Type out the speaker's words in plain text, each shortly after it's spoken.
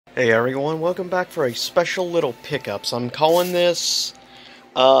Hey everyone, welcome back for a special little pickups. I'm calling this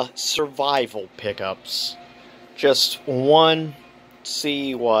survival pickups. Just one,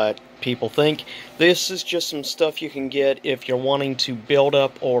 see what people think. This is just some stuff you can get if you're wanting to build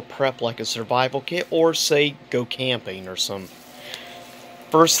up or prep like a survival kit, or say go camping or some.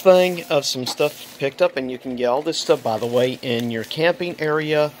 First thing of some stuff picked up, and you can get all this stuff, by the way, in your camping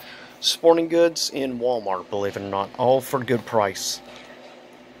area, sporting goods in Walmart, believe it or not, all for good price.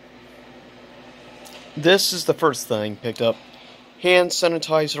 This is the first thing picked up. Hand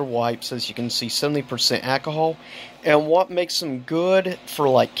sanitizer wipes, as you can see, 70% alcohol. And what makes them good for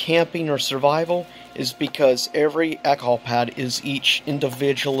like camping or survival is because every alcohol pad is each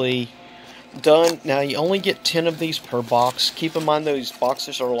individually done. Now you only get 10 of these per box. Keep in mind those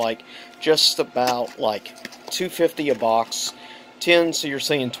boxes are like just about like $2.50 a box. 10, so you're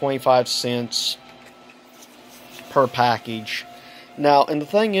saying 25 cents per package. Now, and the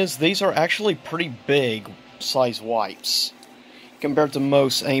thing is, these are actually pretty big size wipes compared to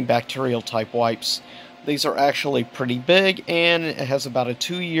most antibacterial type wipes. These are actually pretty big, and it has about a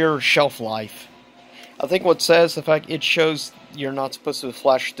 2-year shelf life. I think what says, in fact, it shows you're not supposed to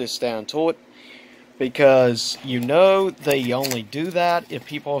flash this down to it, because you know they only do that if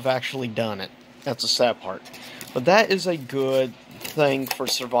people have actually done it. That's the sad part. But that is a good thing for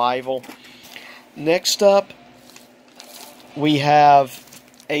survival. Next up, we have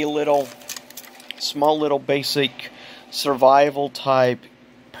a small little basic survival type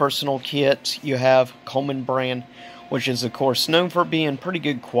personal kit. You have Coleman brand, which is of course known for being pretty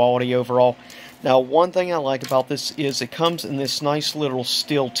good quality overall. Now, one thing I like about this is it comes in this nice little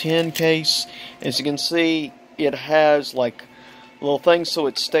steel tin case. As you can see, it has like little things so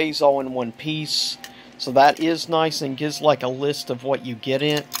it stays all in one piece. So that is nice and gives like a list of what you get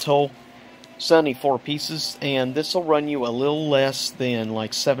in it. 74 pieces, and this will run you a little less than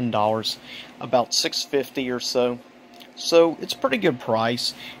like $7, about $6.50 or so. So it's a pretty good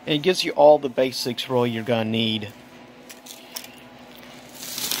price, and it gives you all the basics really you're gonna need.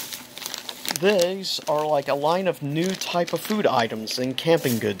 These are like a line of new type of food items in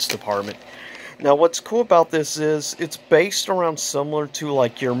camping goods department. Now, what's cool about this is it's based around similar to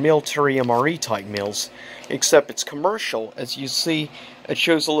like your military MRE type meals, except it's commercial. As you see, it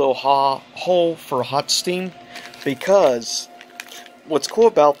shows a little hole for hot steam, because what's cool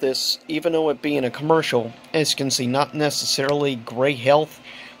about this, even though it being a commercial, as you can see, not necessarily great health,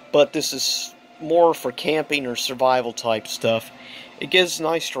 but this is more for camping or survival type stuff. It gives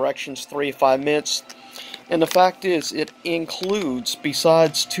nice directions, 3 to 5 minutes. And the fact is, it includes,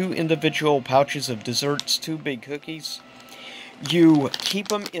 besides 2 individual pouches of desserts, 2 big cookies, you keep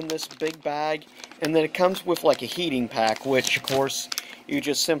them in this big bag, and then it comes with like a heating pack, which of course, you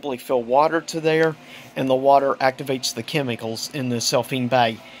just simply fill water to there, and the water activates the chemicals in the self-heating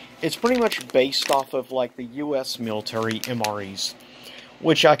bag. It's pretty much based off of like the US military MREs,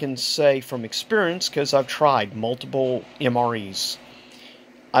 which I can say from experience because I've tried multiple MREs.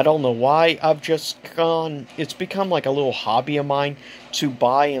 I don't know why, it's become like a little hobby of mine to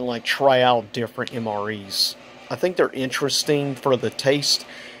buy and like try out different MREs. I think they're interesting for the taste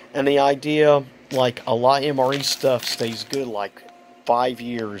and the idea, like a lot of MRE stuff stays good like 5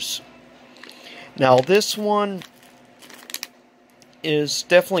 years. Now this one is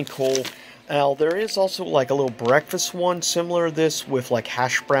definitely cool. Now there is also like a little breakfast one similar to this with like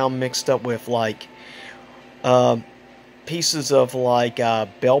hash brown mixed up with like pieces of like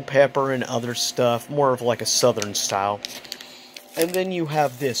bell pepper and other stuff, more of like a southern style. And then you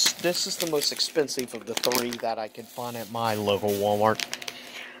have this. This is the most expensive of the 3 that I could find at my local Walmart.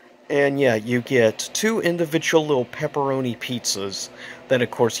 And yeah, you get 2 individual little pepperoni pizzas that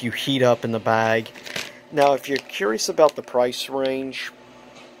of course you heat up in the bag. Now if you're curious about the price range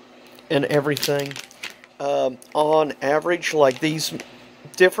and everything, on average, like these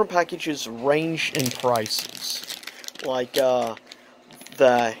different packages range in prices. Like,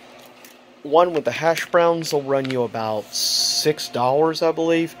 the one with the hash browns will run you about $6, I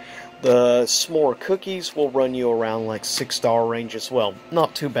believe. The s'more cookies will run you around like $6 range as well.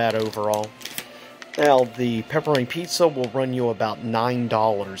 Not too bad overall. Now, the pepperoni pizza will run you about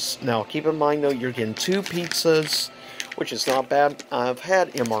 $9. Now, keep in mind though, you're getting 2 pizzas, which is not bad. I've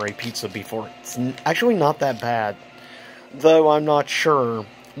had MRE pizza before. It's actually not that bad. Though I'm not sure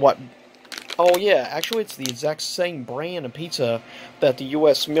what... Oh yeah, actually it's the exact same brand of pizza that the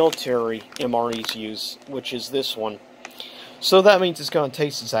US military MREs use, which is this one. So that means it's going to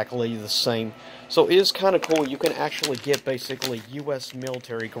taste exactly the same. So it is kind of cool. You can actually get basically US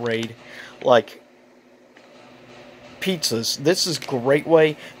military grade, like, pizzas. This is a great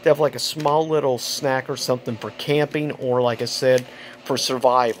way to have like a small little snack or something for camping, or like I said, for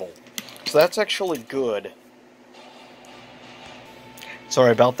survival. So that's actually good.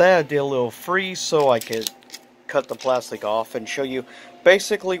 Sorry about that, I did a little freeze so I could cut the plastic off and show you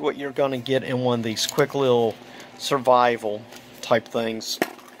basically what you're going to get in one of these quick little survival type things.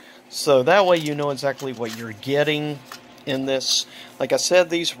 So that way you know exactly what you're getting in this. Like I said,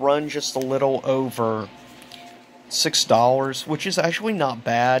 these run just a little over $6, which is actually not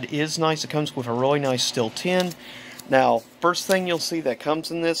bad. It is nice. It comes with a really nice steel tin. Now, first thing you'll see that comes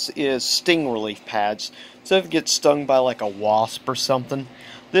in this is sting relief pads. So if you get stung by like a wasp or something,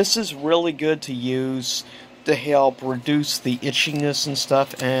 this is really good to use to help reduce the itchiness and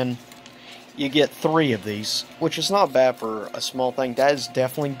stuff. And you get 3 of these, which is not bad for a small thing. That is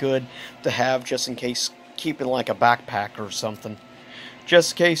definitely good to have just in case, keeping like a backpack or something.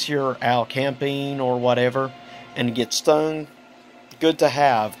 Just in case you're out camping or whatever and you get stung, good to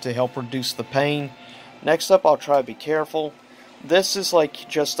have to help reduce the pain. Next up, I'll try to be careful. This is like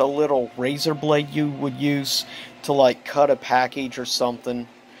just a little razor blade you would use to like cut a package or something,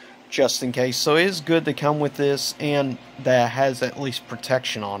 just in case. So it is good to come with this, and that has at least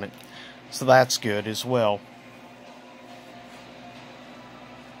protection on it. So that's good as well.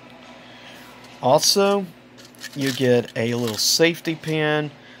 Also, you get a little safety pin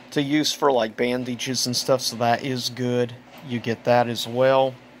to use for like bandages and stuff, so that is good. You get that as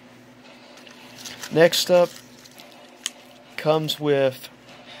well. Next up comes with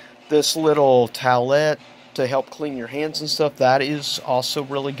this little towelette to help clean your hands and stuff. That is also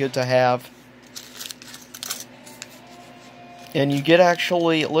really good to have. And you get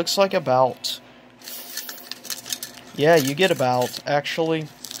actually, it looks like about, yeah, you get about actually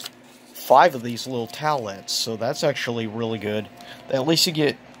 5 of these little towelettes. So that's actually really good. At least you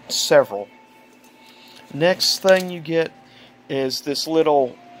get several. Next thing you get is this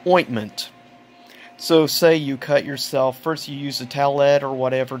little ointment. So say you cut yourself, first you use a towelette or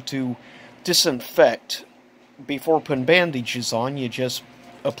whatever to disinfect. Before putting bandages on, you just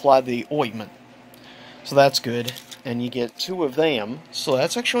apply the ointment. So that's good. And you get 2 of them, so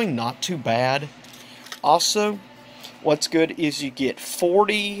that's actually not too bad. Also, what's good is you get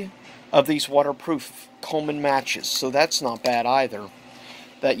 40 of these waterproof Coleman matches, so that's not bad either.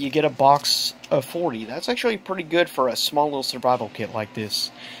 That you get a box of 40. That's actually pretty good for a small little survival kit like this.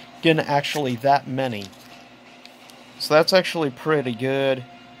 Getting actually that many. So that's actually pretty good.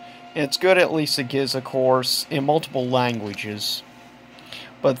 And it's good at least it gives a course in multiple languages.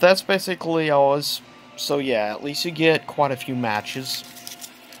 But that's basically always. So yeah, at least you get quite a few matches.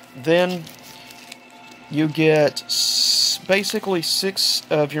 Then you get basically 6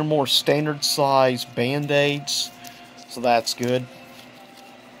 of your more standard size band-aids. So that's good.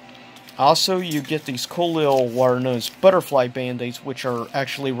 Also, you get these cool little what are known as butterfly band-aids, which are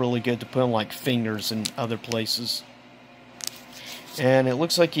actually really good to put on like fingers and other places. And it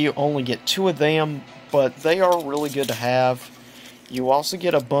looks like you only get 2 of them, but they are really good to have. You also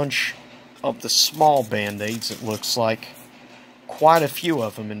get a bunch of the small band-aids, it looks like. Quite a few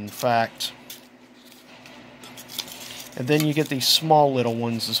of them, in fact. And then you get these small little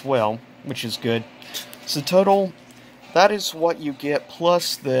ones as well, which is good. So total, that is what you get,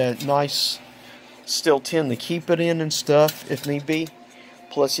 plus the nice steel tin to keep it in and stuff, if need be.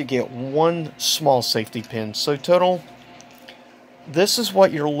 Plus you get 1 small safety pin. So total, this is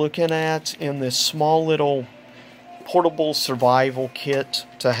what you're looking at in this small little portable survival kit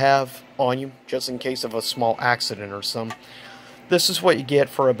to have on you, just in case of a small accident or some. This is what you get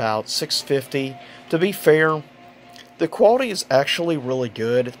for about $6.50. To be fair, the quality is actually really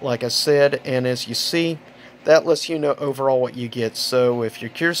good, like I said, and as you see, that lets you know overall what you get. So if you're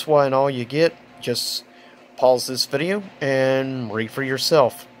curious what and all you get, just pause this video and read for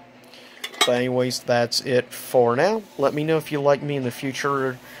yourself. But anyways, that's it for now. Let me know if you like me in the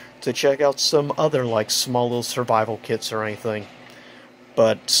future to check out some other like small little survival kits or anything.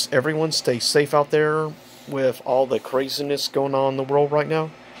 But everyone stay safe out there with all the craziness going on in the world right now.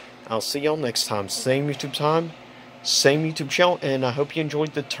 I'll see y'all next time. Same YouTube time, same YouTube channel, and I hope you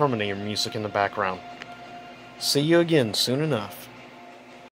enjoyed the Terminator music in the background. See you again soon enough.